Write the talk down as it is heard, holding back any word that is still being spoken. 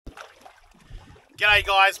G'day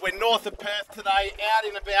guys, we're north of Perth today, out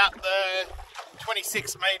in about the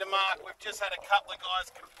 26 metre mark. We've just had a couple of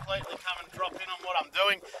guys completely come and drop in on what I'm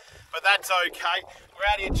doing, but that's okay. We're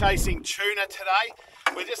out here chasing tuna today.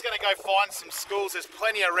 We're just going to go find some schools. There's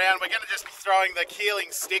plenty around. We're going to just be throwing the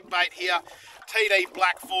Keelings stickbait here, TD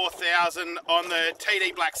Black 4000 on the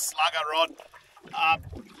TD Black slugger rod.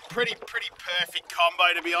 Pretty perfect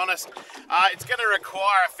combo, to be honest. It's going to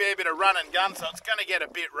require a fair bit of run and gun, so it's going to get a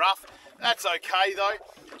bit rough. That's okay though,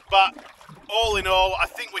 but all in all, I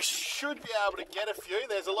think we should be able to get a few.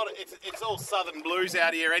 There's a lot of, it's all southern blues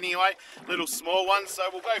out here anyway, little small ones, so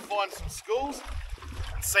we'll go find some schools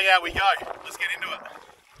and see how we go. Let's get into it.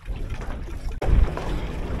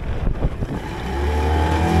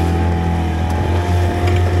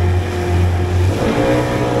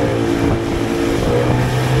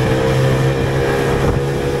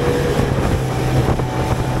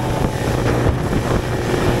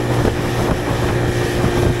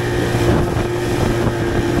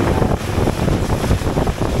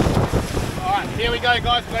 Go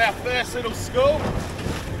guys, we've got our first little school.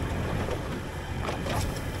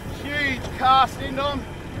 Huge cast into them.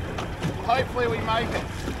 Hopefully we make it.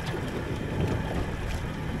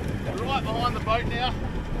 We're right behind the boat now.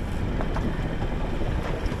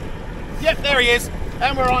 Yep, there he is.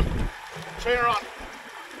 And we're on. Tuna on.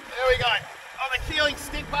 There we go. On the Keeling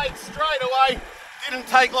stickbait straight away. Didn't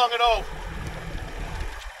take long at all.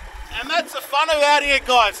 And that's the fun of out here,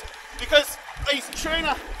 guys, because these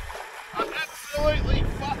tuna are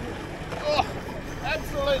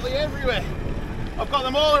absolutely everywhere. I've got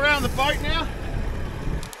them all around the boat now.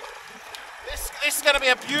 This is going to be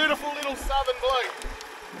a beautiful little southern blue.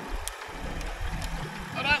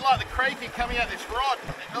 I don't like the creaking coming out this rod.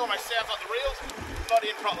 It almost sounds like the reels not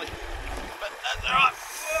in properly. But that's all right.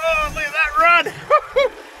 Oh, look at that run.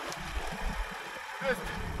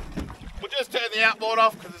 We'll just turn the outboard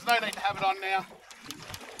off because there's no need to have it on now.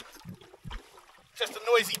 Just a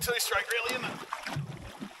noisy two-stroke really, isn't it?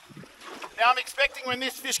 Now I'm expecting when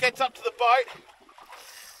this fish gets up to the boat,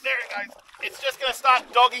 there it goes, it's just going to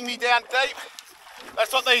start dogging me down deep.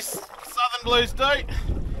 That's what these southern blues do.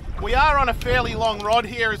 We are on a fairly long rod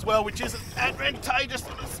here as well, which isn't advantageous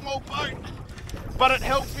on a small boat, but it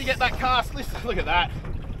helps me get that cast. Listen, look at that.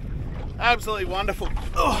 Absolutely wonderful.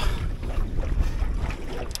 Oh.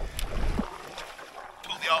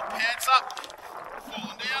 Pull the old pants up,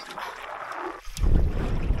 falling down.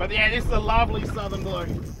 But yeah, this is a lovely southern blue.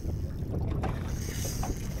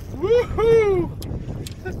 Woohoo!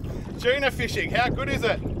 Tuna fishing, how good is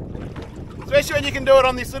it? Especially when you can do it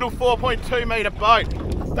on this little 4.2 metre boat.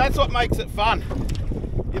 That's what makes it fun.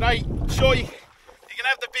 You know, sure you can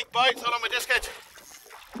have the big boats on them,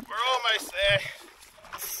 we're almost there.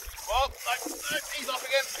 Well, no, he's off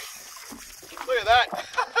again. Look at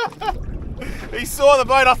that. He saw the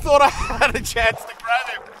boat, I thought I had a chance to grab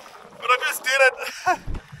him, but I just didn't.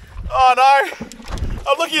 Oh no,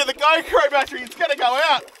 I'm looking at the GoPro battery, it's gonna go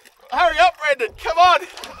out. Hurry up, Brendan, come on.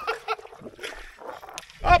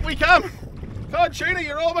 Up we come. Come on, Tuna,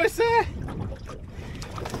 you're almost there.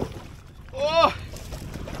 Oh.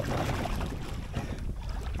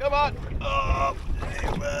 Come on. Oh,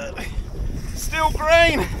 still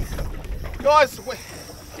green. Guys,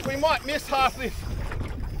 we might miss half this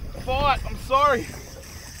fight, I'm sorry.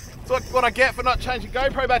 It's like what I get for not changing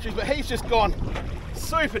GoPro batteries, but he's just gone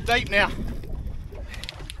super deep now.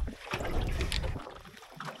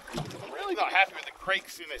 I'm really not happy with the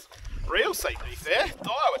creaks in this reel seat, to be fair.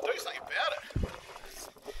 Dyer would do something about it.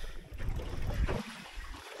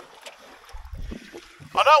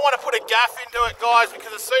 I don't want to put a gaff into it, guys,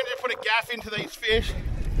 because as soon as you put a gaff into these fish,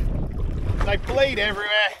 they bleed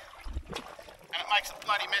everywhere and it makes a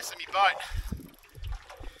bloody mess of my boat.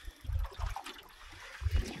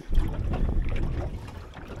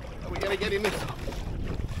 Are we going to get in this?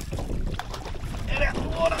 Get out the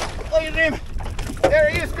water. Look at him. There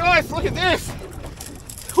he is, guys. Look at this.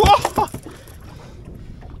 Whoa.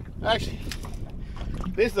 Actually,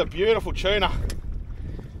 this is a beautiful tuna.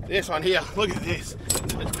 This one here. Look at this.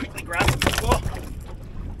 Let's quickly grab it. Whoa.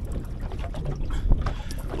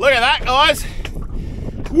 Look at that, guys.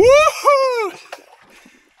 Woohoo!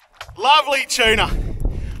 Lovely tuna.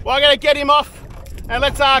 Well, I'm going to get him off and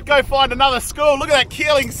let's go find another school. Look at that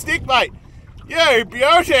Keeling stickbait. You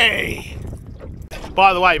beauty!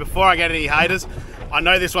 By the way, before I get any haters, I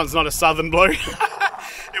know this one's not a southern blue.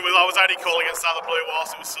 I was only calling it southern blue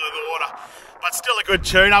whilst it was still in the water. But still a good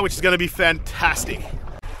tuna, which is going to be fantastic.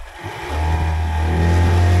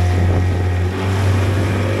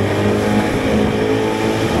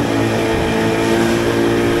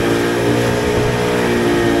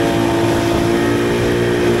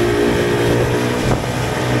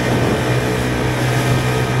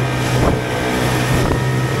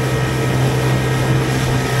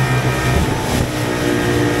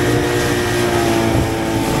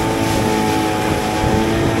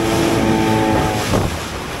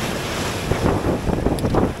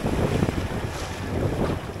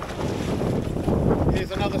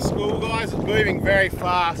 moving very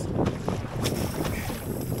fast.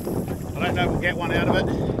 I don't know if we'll get one out of it.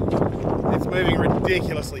 It's moving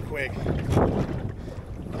ridiculously quick.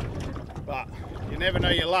 But you never know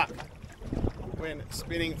your luck when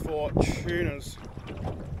spinning for tunas.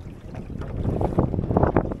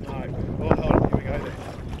 No. Oh, hold on, here we go there.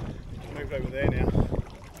 Moved over there now.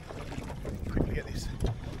 Quickly get this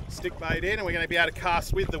stick bait in, and we're going to be able to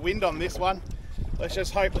cast with the wind on this one. Let's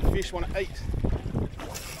just hope the fish want to eat.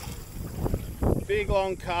 Big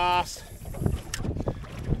long cast.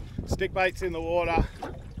 Stick bait's in the water.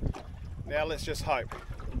 Now let's just hope.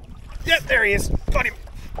 Yep, there he is. Got him.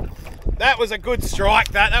 That was a good strike.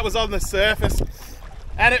 That was on the surface.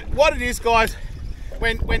 And what it is, guys,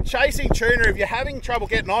 when chasing tuna, if you're having trouble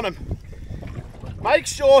getting on them, make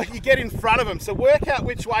sure you get in front of them. So work out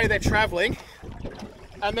which way they're traveling,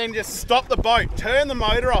 and then just stop the boat, turn the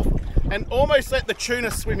motor off, and almost let the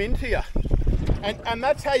tuna swim into you. And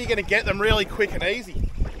that's how you're going to get them really quick and easy.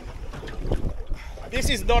 This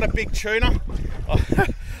is not a big tuna.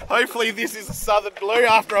 Hopefully this is a southern blue,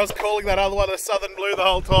 after I was calling that other one a southern blue the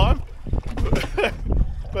whole time.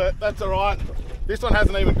 But that's all right. This one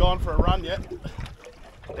hasn't even gone for a run yet.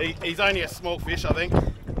 He's only a small fish, I think.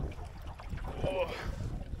 Oh.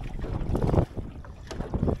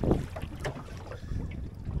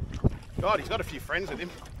 God, he's got a few friends with him.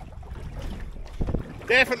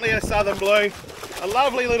 Definitely a southern blue. A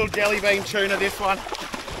lovely little jelly bean tuna, this one.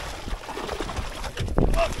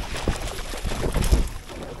 Oh.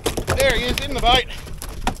 There he is in the boat.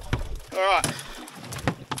 All right.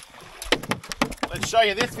 Let's show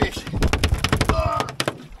you this fish. Oh.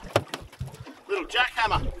 Little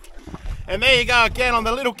jackhammer. And there you go again on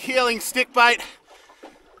the little Keelings stick bait.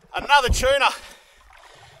 Another tuna.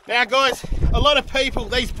 Now guys, a lot of people,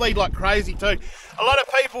 these bleed like crazy too. A lot of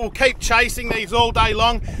people will keep chasing these all day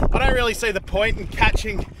long. I don't really see the point in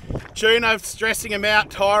catching tuna, stressing them out,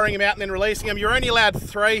 tiring them out and then releasing them. You're only allowed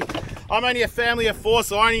 3. I'm only a family of 4,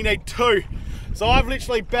 so I only need 2. So I've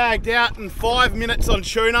literally bagged out in 5 minutes on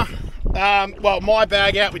tuna. Well, my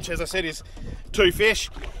bag out, which as I said is 2 fish.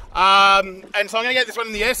 And so I'm gonna get this one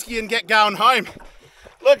in the esky and get going home.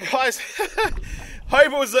 Look guys, hope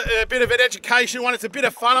it was a bit of an education one. It's a bit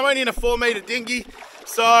of fun. I'm only in a 4-metre dinghy.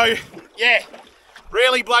 So yeah,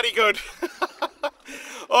 really bloody good.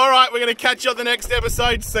 All right, we're gonna catch you on the next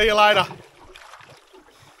episode. See you later.